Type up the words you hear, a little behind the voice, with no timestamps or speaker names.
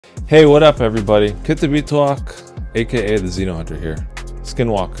Hey, what up everybody? Qituvituaq, aka the XenoHunter here.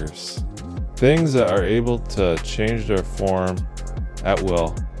 Skinwalkers. Things that are able to change their form at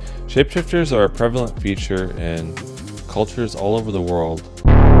will. Shapeshifters are a prevalent feature in cultures all over the world.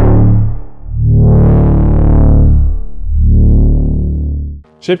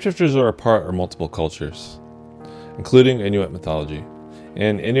 Shapeshifters are a part of multiple cultures, including Inuit mythology.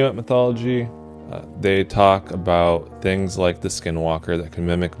 In Inuit mythology, they talk about things like the Skinwalker that can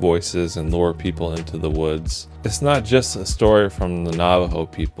mimic voices and lure people into the woods. It's not just a story from the Navajo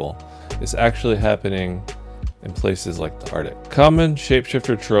people. It's actually happening in places like the Arctic. Common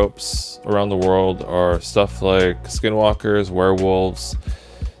shapeshifter tropes around the world are stuff like Skinwalkers, werewolves,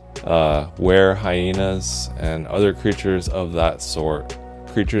 hyenas, and other creatures of that sort.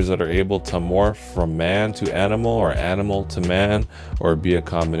 Creatures that are able to morph from man to animal or animal to man, or be a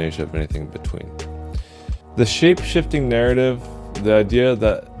combination of anything in between. The shape-shifting narrative, the idea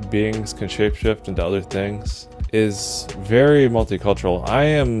that beings can shapeshift into other things, is very multicultural. I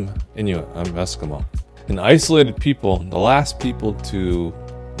am Inuit, I'm Eskimo. An isolated people, the last people to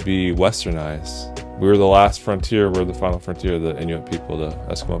be westernized. We were the last frontier, we're the final frontier, the Inuit people, the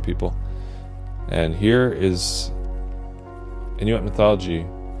Eskimo people. And here is Inuit mythology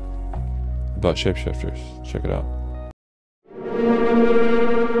about shapeshifters. Check it out.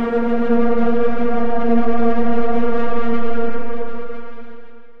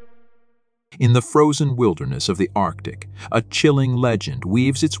 In the frozen wilderness of the Arctic, a chilling legend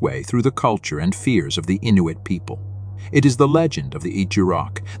weaves its way through the culture and fears of the Inuit people. It is the legend of the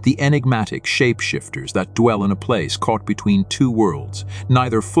Qituvituaq, the enigmatic shapeshifters that dwell in a place caught between two worlds,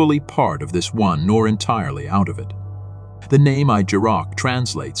 neither fully part of this one nor entirely out of it. The name Qituvituaq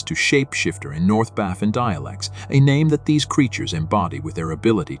translates to shapeshifter in North Baffin dialects, a name that these creatures embody with their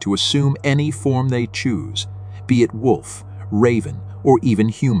ability to assume any form they choose, be it wolf, raven, or even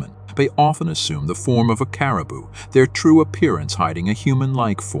human. They often assume the form of a caribou, their true appearance hiding a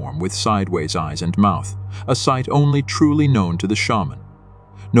human-like form with sideways eyes and mouth, a sight only truly known to the shaman.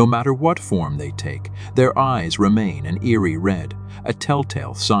 No matter what form they take, their eyes remain an eerie red, a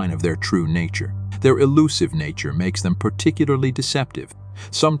telltale sign of their true nature. Their elusive nature makes them particularly deceptive,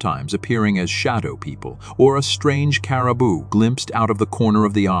 sometimes appearing as shadow people or a strange caribou glimpsed out of the corner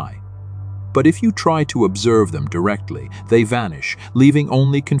of the eye. But if you try to observe them directly, they vanish, leaving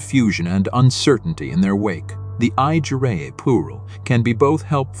only confusion and uncertainty in their wake. The Qituvituaq plural can be both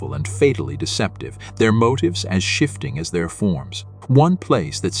helpful and fatally deceptive, their motives as shifting as their forms. One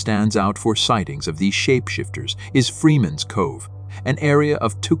place that stands out for sightings of these shapeshifters is Freeman's Cove, an area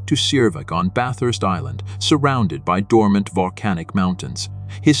of Qituvituaq on Bathurst Island, surrounded by dormant volcanic mountains.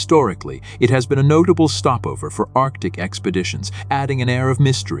 Historically, it has been a notable stopover for Arctic expeditions, adding an air of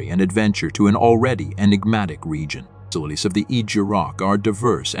mystery and adventure to an already enigmatic region. The stories of the Qituvituaq are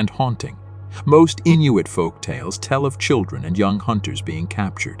diverse and haunting. Most Inuit folk tales tell of children and young hunters being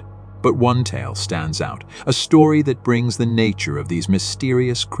captured. But one tale stands out, a story that brings the nature of these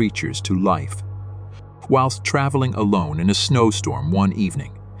mysterious creatures to life. Whilst traveling alone in a snowstorm one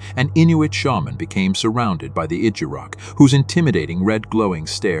evening, an Inuit shaman became surrounded by the Qituvituaq, whose intimidating red glowing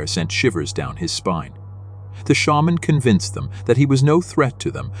stare sent shivers down his spine. The shaman convinced them that he was no threat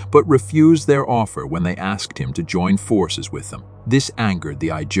to them, but refused their offer when they asked him to join forces with them. This angered the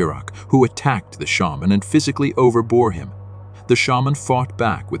Qituvituaq, who attacked the shaman and physically overbore him. The shaman fought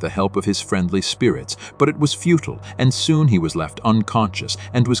back with the help of his friendly spirits, but it was futile, and soon he was left unconscious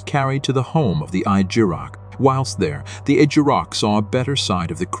and was carried to the home of the Qituvituaq. Whilst there, the Qituvituaq saw a better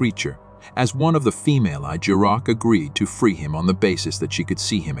side of the creature. As one of the female Qituvituaq agreed to free him on the basis that she could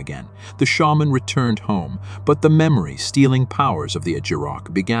see him again, the shaman returned home, but the memory-stealing powers of the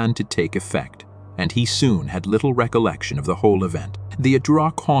Qituvituaq began to take effect, and he soon had little recollection of the whole event. The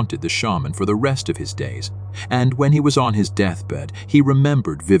Qituvituaq haunted the shaman for the rest of his days, and when he was on his deathbed, he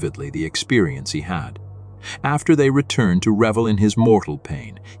remembered vividly the experience he had. After they returned to revel in his mortal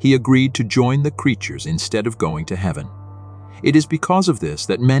pain, he agreed to join the creatures instead of going to heaven. It is because of this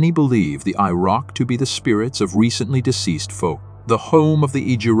that many believe the Qituvituaq to be the spirits of recently deceased folk. The home of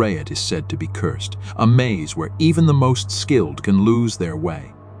the Qituvituaq is said to be cursed, a maze where even the most skilled can lose their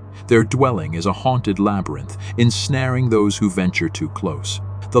way. Their dwelling is a haunted labyrinth, ensnaring those who venture too close.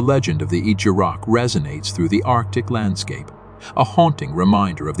 The legend of the Qituvituaq resonates through the Arctic landscape, a haunting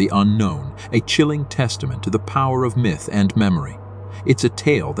reminder of the unknown, a chilling testament to the power of myth and memory. It's a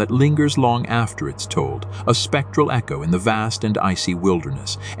tale that lingers long after it's told, a spectral echo in the vast and icy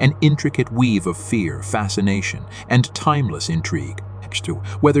wilderness, an intricate weave of fear, fascination, and timeless intrigue.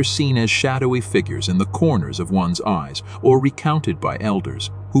 Whether seen as shadowy figures in the corners of one's eyes or recounted by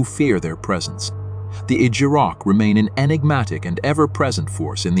elders who fear their presence, The Qituvituaq remain an enigmatic and ever-present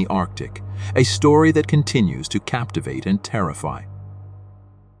force in the Arctic, a story that continues to captivate and terrify.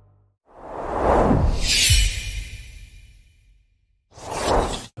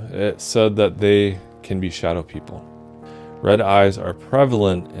 It said that they can be shadow people. Red eyes are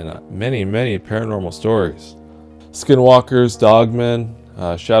prevalent in many, many paranormal stories. Skinwalkers, dogmen,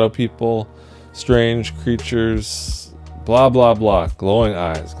 shadow people, strange creatures, blah, blah, blah. Glowing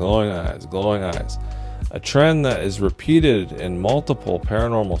eyes, glowing eyes, glowing eyes. A trend that is repeated in multiple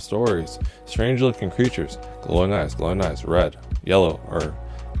paranormal stories. Strange looking creatures, glowing eyes, red, yellow, or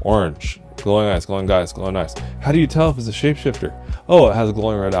orange. Glowing eyes, glowing eyes, glowing eyes. How do you tell if it's a shapeshifter? Oh, it has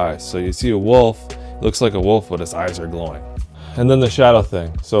glowing red eyes. So you see a wolf, it looks like a wolf, but its eyes are glowing. And then the shadow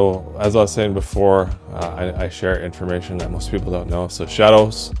thing. So as I was saying before, I share information that most people don't know. So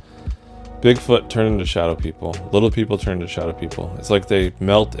shadows, Bigfoot turn into shadow people. Little people turn into shadow people. It's like they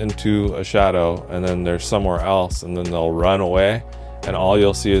melt into a shadow and then they're somewhere else and then they'll run away and all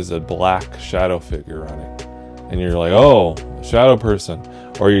you'll see is a black shadow figure running. And you're like, oh, a shadow person.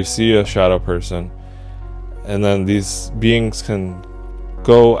 Or you see a shadow person and then these beings can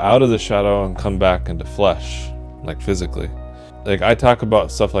go out of the shadow and come back into flesh, like physically. Like I talk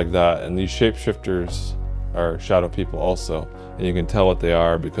about stuff like that, and these shapeshifters are shadow people also, and you can tell what they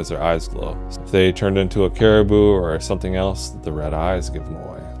are because their eyes glow. If they turned into a caribou or something else, the red eyes give them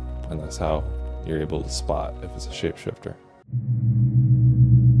away, and that's how you're able to spot if it's a shapeshifter.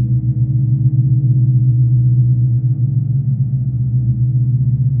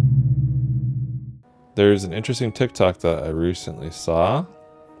 There's an interesting TikTok that I recently saw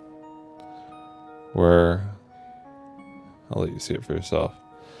where I'll let you see it for yourself.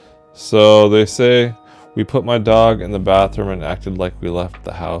 So they say, we put my dog in the bathroom and acted like we left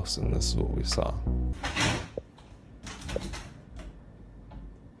the house, and this is what we saw.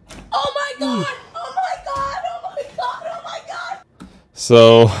 Oh my god! Oh my god! Oh my god! Oh my god!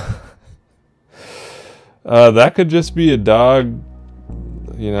 So that could just be a dog,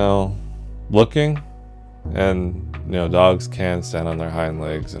 you know, looking. And you know, dogs can stand on their hind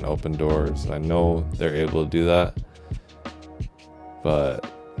legs and open doors. I know they're able to do that.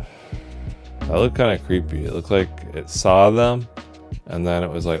 But that looked kind of creepy. It looked like it saw them and then it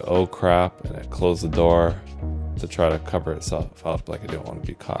was like, oh crap, and it closed the door to try to cover itself up like it didn't want to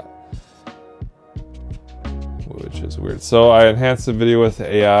be caught, which is weird. So I enhanced the video with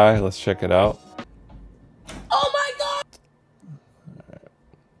AI. Let's check it out. Oh my god!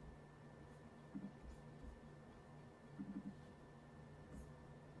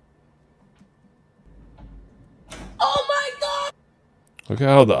 Oh my god! Look at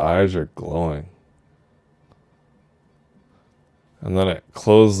how the eyes are glowing. And then it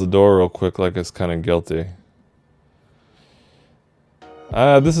closed the door real quick like it's kind of guilty.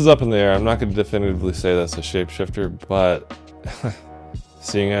 This is up in the air. I'm not going to definitively say that's a shapeshifter, but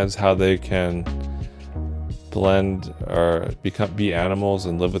seeing as how they can blend or be animals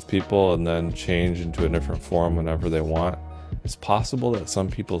and live with people and then change into a different form whenever they want, it's possible that some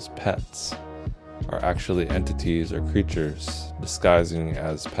people's pets are actually entities or creatures disguising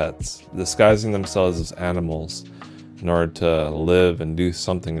as pets, disguising themselves as animals in order to live and do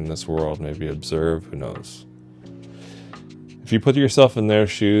something in this world, maybe observe, who knows. If you put yourself in their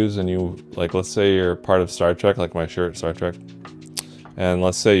shoes and you, like, let's say you're part of Star Trek, like my shirt, Star Trek, and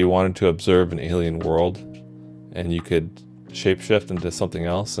let's say you wanted to observe an alien world and you could shapeshift into something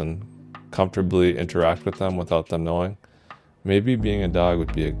else and comfortably interact with them without them knowing, maybe being a dog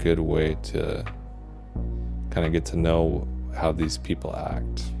would be a good way to kind of get to know how these people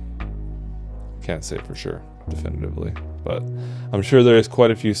act. Can't say for sure, definitively, but I'm sure there's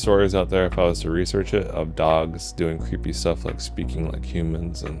quite a few stories out there, if I was to research it, of dogs doing creepy stuff like speaking like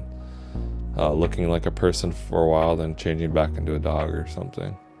humans and looking like a person for a while, then changing back into a dog or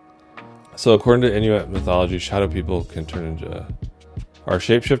something. So according to Inuit mythology, shadow people can turn into, or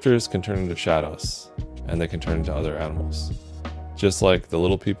shapeshifters can turn into shadows, and they can turn into other animals, just like the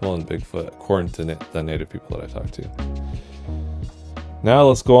little people and Bigfoot, according to the native people that I talked to. Now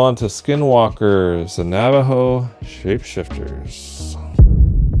let's go on to Skinwalkers, the Navajo shapeshifters.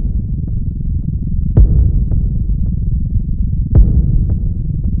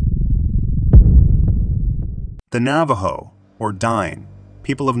 The Navajo, or Dine,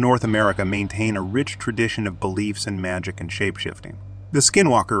 people of North America maintain a rich tradition of beliefs in magic and shapeshifting. The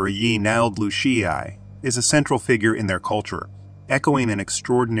Skinwalker, or Yi-Naaldlushii, is a central figure in their culture, echoing an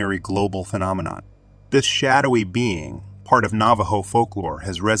extraordinary global phenomenon. This shadowy being, part of Navajo folklore,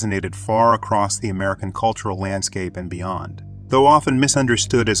 has resonated far across the American cultural landscape and beyond. Though often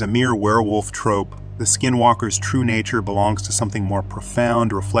misunderstood as a mere werewolf trope, the Skinwalker's true nature belongs to something more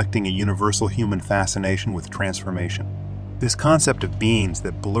profound, reflecting a universal human fascination with transformation. This concept of beings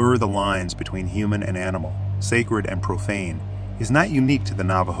that blur the lines between human and animal, sacred and profane, is not unique to the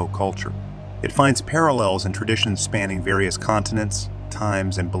Navajo culture. It finds parallels in traditions spanning various continents,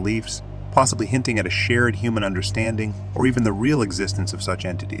 times, and beliefs, possibly hinting at a shared human understanding or even the real existence of such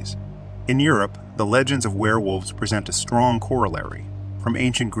entities. In Europe, the legends of werewolves present a strong corollary. From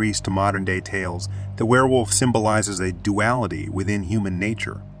ancient Greece to modern-day tales, the werewolf symbolizes a duality within human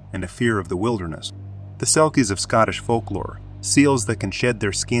nature and a fear of the wilderness. The Selkies of Scottish folklore, seals that can shed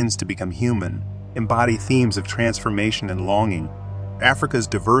their skins to become human, embody themes of transformation and longing. Africa's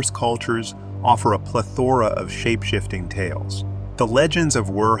diverse cultures offer a plethora of shape-shifting tales. The legends of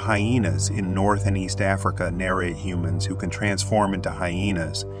hyenas in North and East Africa narrate humans who can transform into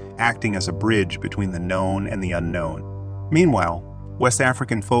hyenas, acting as a bridge between the known and the unknown. Meanwhile, West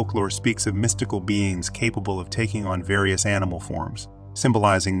African folklore speaks of mystical beings capable of taking on various animal forms,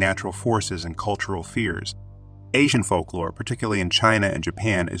 symbolizing natural forces and cultural fears. Asian folklore, particularly in China and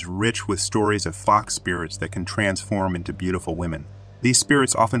Japan, is rich with stories of fox spirits that can transform into beautiful women. These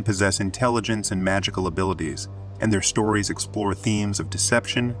spirits often possess intelligence and magical abilities, and their stories explore themes of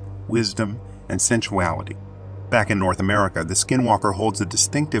deception, wisdom, and sensuality. Back in North America, the Skinwalker holds a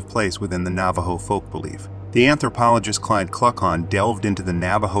distinctive place within the Navajo folk belief. The anthropologist Clyde Kluckhohn delved into the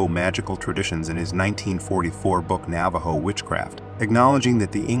Navajo magical traditions in his 1944 book Navajo Witchcraft, acknowledging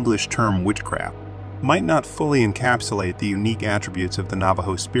that the English term witchcraft might not fully encapsulate the unique attributes of the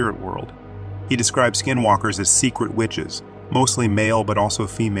Navajo spirit world. He describes skinwalkers as secret witches, mostly male but also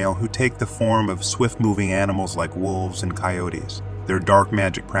female, who take the form of swift-moving animals like wolves and coyotes. Their dark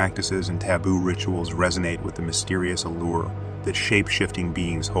magic practices and taboo rituals resonate with the mysterious allure that shape-shifting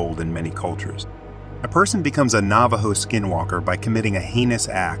beings hold in many cultures. A person becomes a Navajo skinwalker by committing a heinous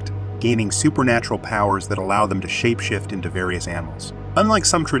act, gaining supernatural powers that allow them to shapeshift into various animals. Unlike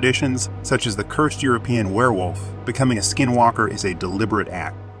some traditions, such as the cursed European werewolf, becoming a skinwalker is a deliberate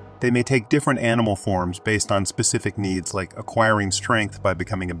act. They may take different animal forms based on specific needs, like acquiring strength by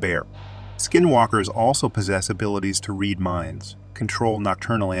becoming a bear. Skinwalkers also possess abilities to read minds, control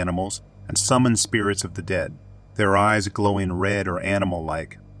nocturnal animals, and summon spirits of the dead. Their eyes, glowing red or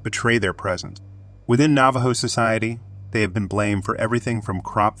animal-like, betray their presence. Within Navajo society, they have been blamed for everything from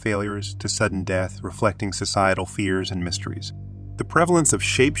crop failures to sudden death, reflecting societal fears and mysteries. The prevalence of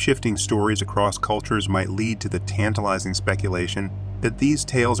shape-shifting stories across cultures might lead to the tantalizing speculation that these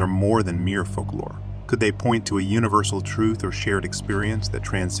tales are more than mere folklore. Could they point to a universal truth or shared experience that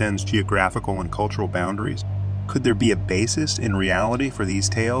transcends geographical and cultural boundaries? Could there be a basis in reality for these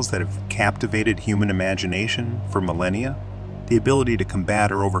tales that have captivated human imagination for millennia? The ability to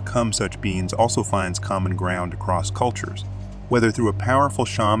combat or overcome such beings also finds common ground across cultures. Whether through a powerful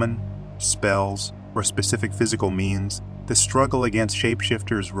shaman, spells, or specific physical means, the struggle against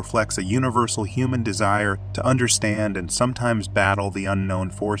shapeshifters reflects a universal human desire to understand and sometimes battle the unknown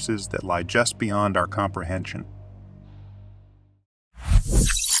forces that lie just beyond our comprehension.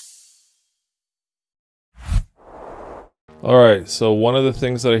 Alright, so one of the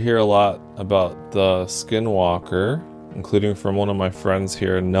things that I hear a lot about the Skinwalker, including from one of my friends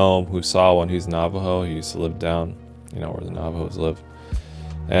here in Nome who saw one. He's Navajo. He used to live down, where the Navajos live.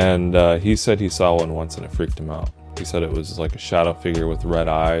 And he said he saw one once and it freaked him out. He said it was like a shadow figure with red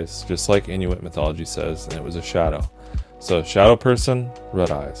eyes, just like Inuit mythology says, and it was a shadow. So shadow person, red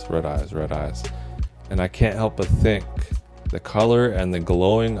eyes, red eyes, red eyes. And I can't help but think the color and the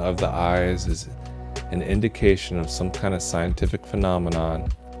glowing of the eyes is an indication of some kind of scientific phenomenon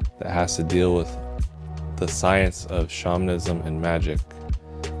that has to deal with the science of shamanism and magic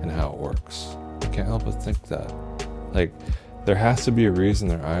and how it works. I can't help but think that. Like, there has to be a reason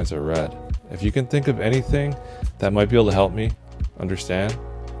their eyes are red. If you can think of anything that might be able to help me understand,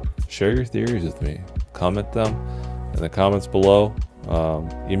 share your theories with me. Comment them in the comments below.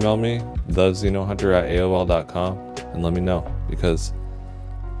 Email me, thexenohunter@aol.com, and let me know, because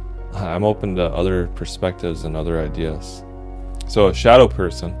I'm open to other perspectives and other ideas. So a shadow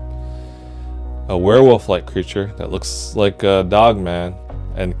person, a werewolf-like creature that looks like a dog man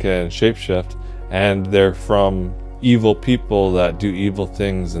and can shapeshift, and they're from evil people that do evil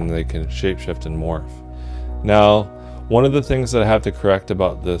things and they can shapeshift and morph. Now, one of the things that I have to correct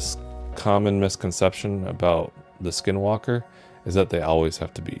about this common misconception about the Skinwalker is that they always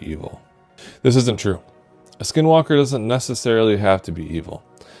have to be evil. This isn't true. A Skinwalker doesn't necessarily have to be evil.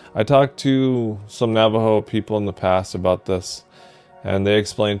 I talked to some Navajo people in the past about this, and they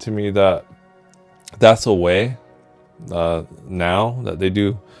explained to me that that's a way now that they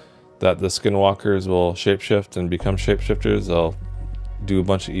do that the Skinwalkers will shapeshift and become shapeshifters. They'll do a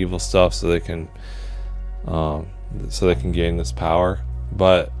bunch of evil stuff so they can gain this power.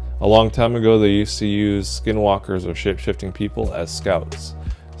 But a long time ago, they used to use Skinwalkers or shapeshifting people as scouts.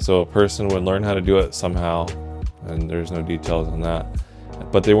 So a person would learn how to do it somehow, and there's no details on that.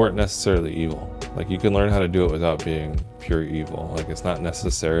 But they weren't necessarily evil. Like, you can learn how to do it without being pure evil. Like, it's not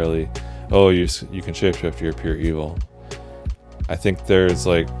necessarily, oh, you can shapeshift, you're pure evil. I think there's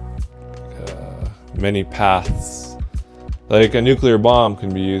like many paths. Like, a nuclear bomb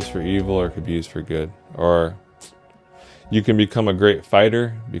can be used for evil or it could be used for good. Or you can become a great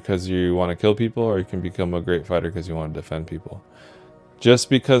fighter because you want to kill people, or you can become a great fighter because you want to defend people. Just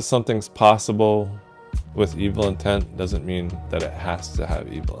because something's possible with evil intent doesn't mean that it has to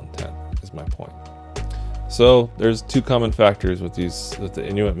have evil intent, is my point. So there's two common factors with the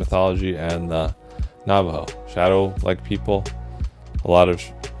Inuit mythology and the Navajo. Shadow-like people. A lot of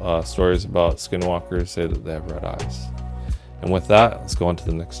stories about Skinwalkers say that they have red eyes. And with that, let's go on to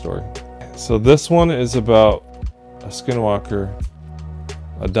the next story. So this one is about a Skinwalker,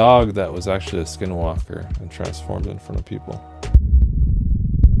 a dog that was actually a Skinwalker and transformed in front of people.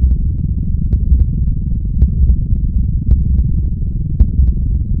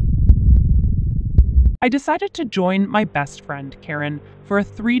 I decided to join my best friend, Karen, for a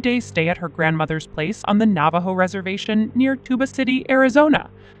 3-day stay at her grandmother's place on the Navajo reservation near Tuba City, Arizona,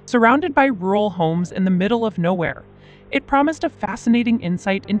 surrounded by rural homes in the middle of nowhere. It promised a fascinating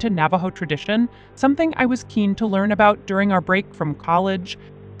insight into Navajo tradition, something I was keen to learn about during our break from college.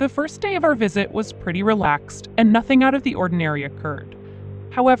 The first day of our visit was pretty relaxed, and nothing out of the ordinary occurred.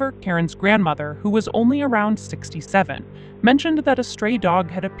 However, Karen's grandmother, who was only around 67, mentioned that a stray dog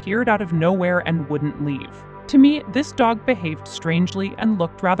had appeared out of nowhere and wouldn't leave. To me, this dog behaved strangely and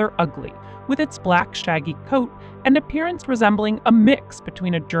looked rather ugly, with its black shaggy coat and appearance resembling a mix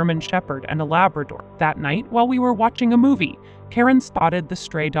between a German Shepherd and a Labrador. That night, while we were watching a movie, Karen spotted the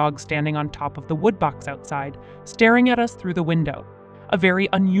stray dog standing on top of the woodbox outside, staring at us through the window. A very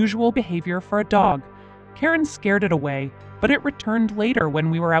unusual behavior for a dog. Karen scared it away, but it returned later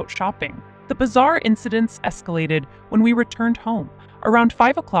when we were out shopping. The bizarre incidents escalated when we returned home. Around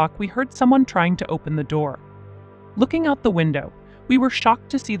 5 o'clock, we heard someone trying to open the door. Looking out the window, we were shocked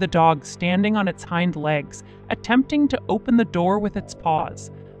to see the dog standing on its hind legs, attempting to open the door with its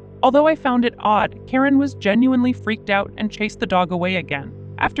paws. Although I found it odd, Karen was genuinely freaked out and chased the dog away again.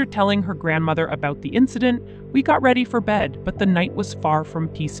 After telling her grandmother about the incident, we got ready for bed, but the night was far from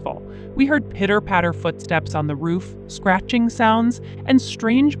peaceful. We heard pitter-patter footsteps on the roof, scratching sounds, and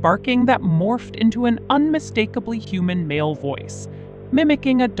strange barking that morphed into an unmistakably human male voice,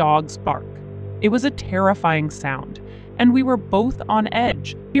 mimicking a dog's bark. It was a terrifying sound, and we were both on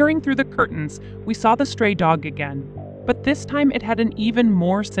edge. Peering through the curtains, we saw the stray dog again, but this time it had an even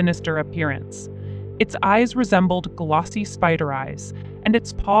more sinister appearance. Its eyes resembled glossy spider eyes, and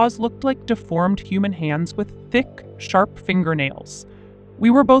its paws looked like deformed human hands with thick, sharp fingernails. We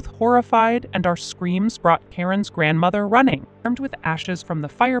were both horrified, and our screams brought Karen's grandmother running. Armed with ashes from the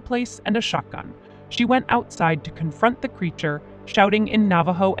fireplace and a shotgun, she went outside to confront the creature, shouting in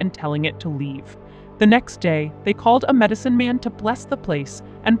Navajo and telling it to leave. The next day, they called a medicine man to bless the place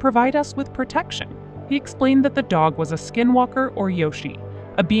and provide us with protection. He explained that the dog was a skinwalker or yoshi,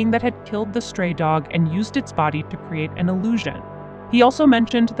 a being that had killed the stray dog and used its body to create an illusion. He also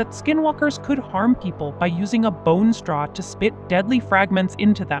mentioned that skinwalkers could harm people by using a bone straw to spit deadly fragments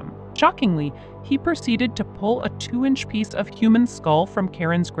into them. Shockingly, he proceeded to pull a 2-inch piece of human skull from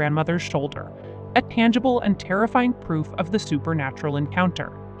Karen's grandmother's shoulder, a tangible and terrifying proof of the supernatural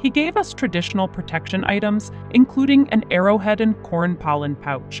encounter. He gave us traditional protection items, including an arrowhead and corn pollen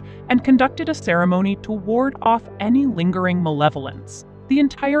pouch, and conducted a ceremony to ward off any lingering malevolence. The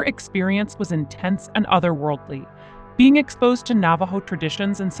entire experience was intense and otherworldly. Being exposed to Navajo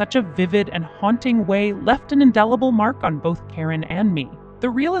traditions in such a vivid and haunting way left an indelible mark on both Karen and me. The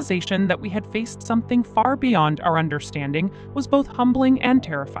realization that we had faced something far beyond our understanding was both humbling and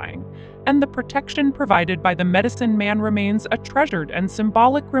terrifying, and the protection provided by the medicine man remains a treasured and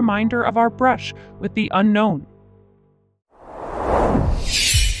symbolic reminder of our brush with the unknown.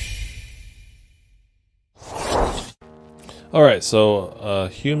 Alright, so a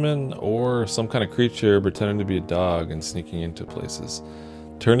human or some kind of creature pretending to be a dog and sneaking into places.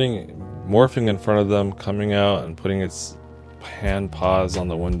 Morphing in front of them, coming out and putting its hand paws on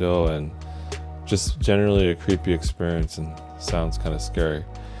the window, and just generally a creepy experience and sounds kind of scary.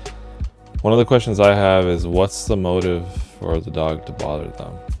 One of the questions I have is, what's the motive for the dog to bother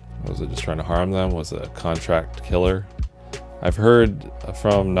them? Was it just trying to harm them? Was it a contract killer? I've heard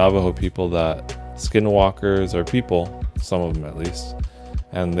from Navajo people that skinwalkers are people, some of them at least,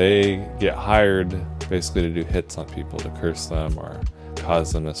 and they get hired basically to do hits on people, to curse them or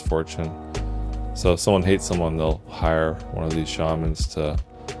cause them misfortune. So if someone hates someone, they'll hire one of these shamans to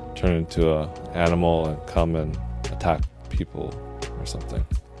turn into an animal and come and attack people or something.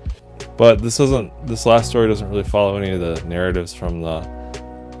 But this last story doesn't really follow any of the narratives from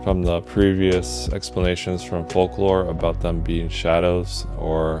the previous explanations from folklore about them being shadows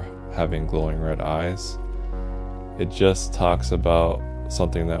or having glowing red eyes. It just talks about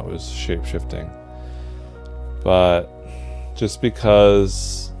something that was shape-shifting. But just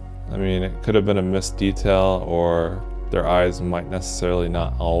because, I mean, it could have been a missed detail, or their eyes might necessarily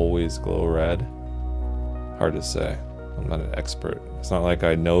not always glow red. Hard to say. I'm not an expert. It's not like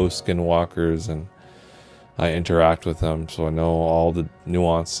I know skinwalkers and I interact with them, so I know all the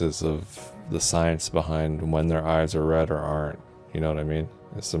nuances of the science behind when their eyes are red or aren't. You know what I mean?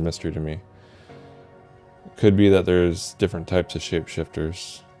 It's a mystery to me. It could be that there's different types of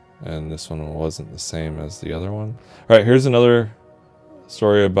shapeshifters, and this one wasn't the same as the other one. All right, here's another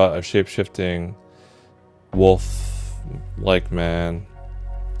story about a shape-shifting wolf-like man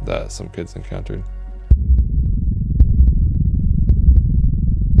that some kids encountered.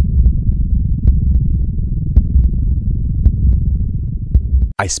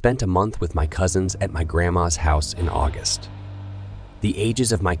 I spent a month with my cousins at my grandma's house in August. The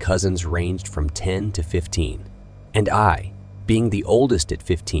ages of my cousins ranged from 10 to 15, and I, being the oldest at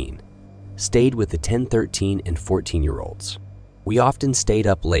 15, stayed with the 10, 13, and 14-year-olds. We often stayed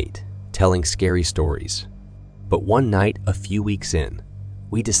up late, telling scary stories. But one night, a few weeks in,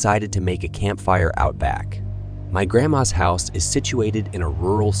 we decided to make a campfire out back. My grandma's house is situated in a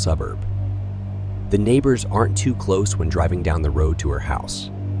rural suburb. The neighbors aren't too close when driving down the road to her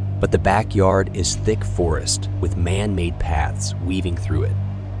house, but the backyard is thick forest with man-made paths weaving through it.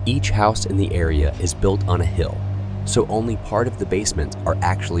 Each house in the area is built on a hill, so only part of the basements are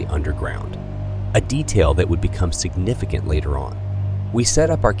actually underground, a detail that would become significant later on. We set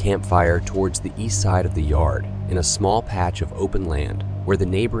up our campfire towards the east side of the yard in a small patch of open land where the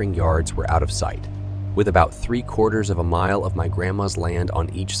neighboring yards were out of sight. With about 3/4 of a mile of my grandma's land on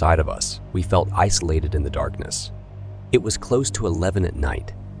each side of us, we felt isolated in the darkness. It was close to 11 at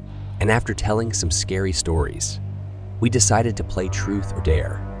night, and after telling some scary stories, we decided to play truth or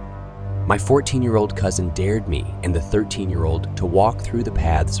dare. My 14-year-old cousin dared me and the 13-year-old to walk through the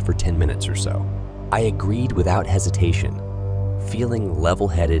paths for 10 minutes or so. I agreed without hesitation, feeling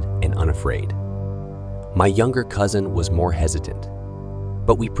level-headed and unafraid. My younger cousin was more hesitant,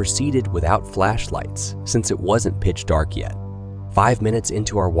 but we proceeded without flashlights since it wasn't pitch dark yet. 5 minutes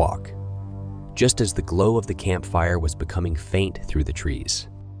into our walk, just as the glow of the campfire was becoming faint through the trees,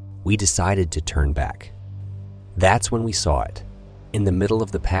 we decided to turn back. That's when we saw it. In the middle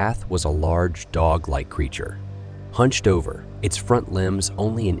of the path was a large dog-like creature, hunched over, its front limbs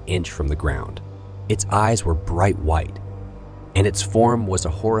only an inch from the ground. Its eyes were bright white, and its form was a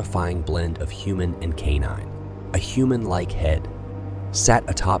horrifying blend of human and canine. A human-like head sat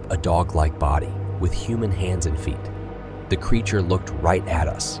atop a dog-like body with human hands and feet. The creature looked right at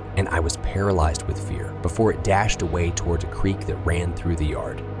us, and I was paralyzed with fear before it dashed away towards a creek that ran through the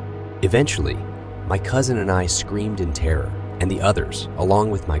yard. Eventually, my cousin and I screamed in terror, and the others, along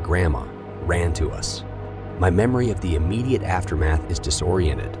with my grandma, ran to us. My memory of the immediate aftermath is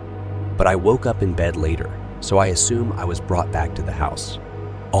disoriented, but I woke up in bed later, so I assume I was brought back to the house.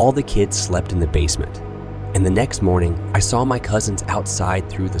 All the kids slept in the basement, and the next morning, I saw my cousins outside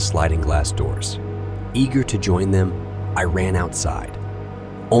through the sliding glass doors. Eager to join them, I ran outside,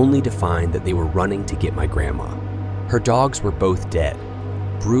 only to find that they were running to get my grandma. Her dogs were both dead,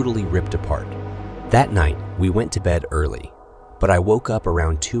 brutally ripped apart. That night, we went to bed early, but I woke up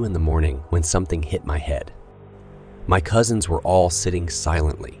around 2 in the morning when something hit my head. My cousins were all sitting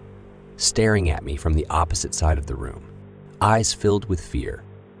silently, staring at me from the opposite side of the room, eyes filled with fear.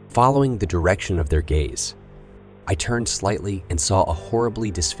 Following the direction of their gaze, I turned slightly and saw a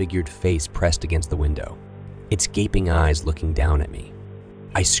horribly disfigured face pressed against the window, its gaping eyes looking down at me.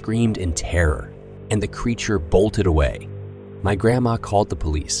 I screamed in terror, and the creature bolted away. My grandma called the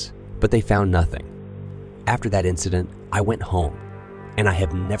police, but they found nothing. After that incident, I went home, and I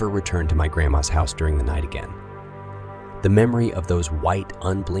have never returned to my grandma's house during the night again. The memory of those white,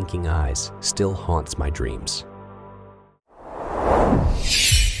 unblinking eyes still haunts my dreams.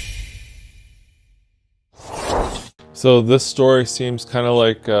 So this story seems kind of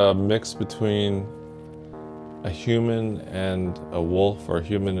like a mix between a human and a wolf, or a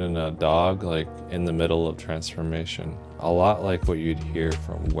human and a dog, like in the middle of transformation. A lot like what you'd hear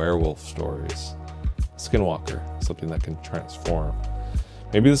from werewolf stories. Skinwalker, something that can transform.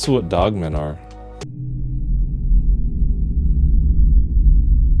 Maybe this is what dogmen are.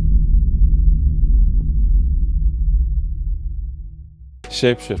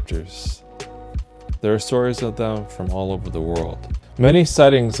 Shapeshifters. There are stories of them from all over the world. Many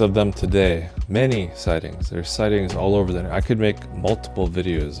sightings of them today. Many sightings. There's sightings all over the. I could make multiple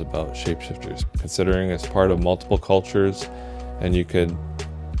videos about shapeshifters, considering it's part of multiple cultures, and you could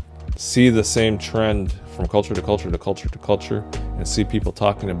see the same trend from culture to culture to culture to culture, and see people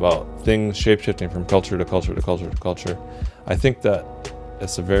talking about things shapeshifting from culture to culture to culture to culture. I think that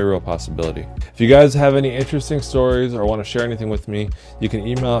it's a very real possibility. If you guys have any interesting stories or want to share anything with me, you can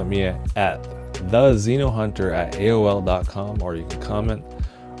email me at thexenohunter@aol.com, or you can comment,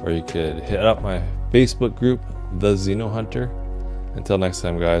 or you could hit up my Facebook group, The XenoHunter. Until next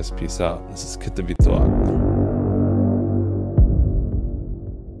time, guys, peace out. This is Qituvituaq.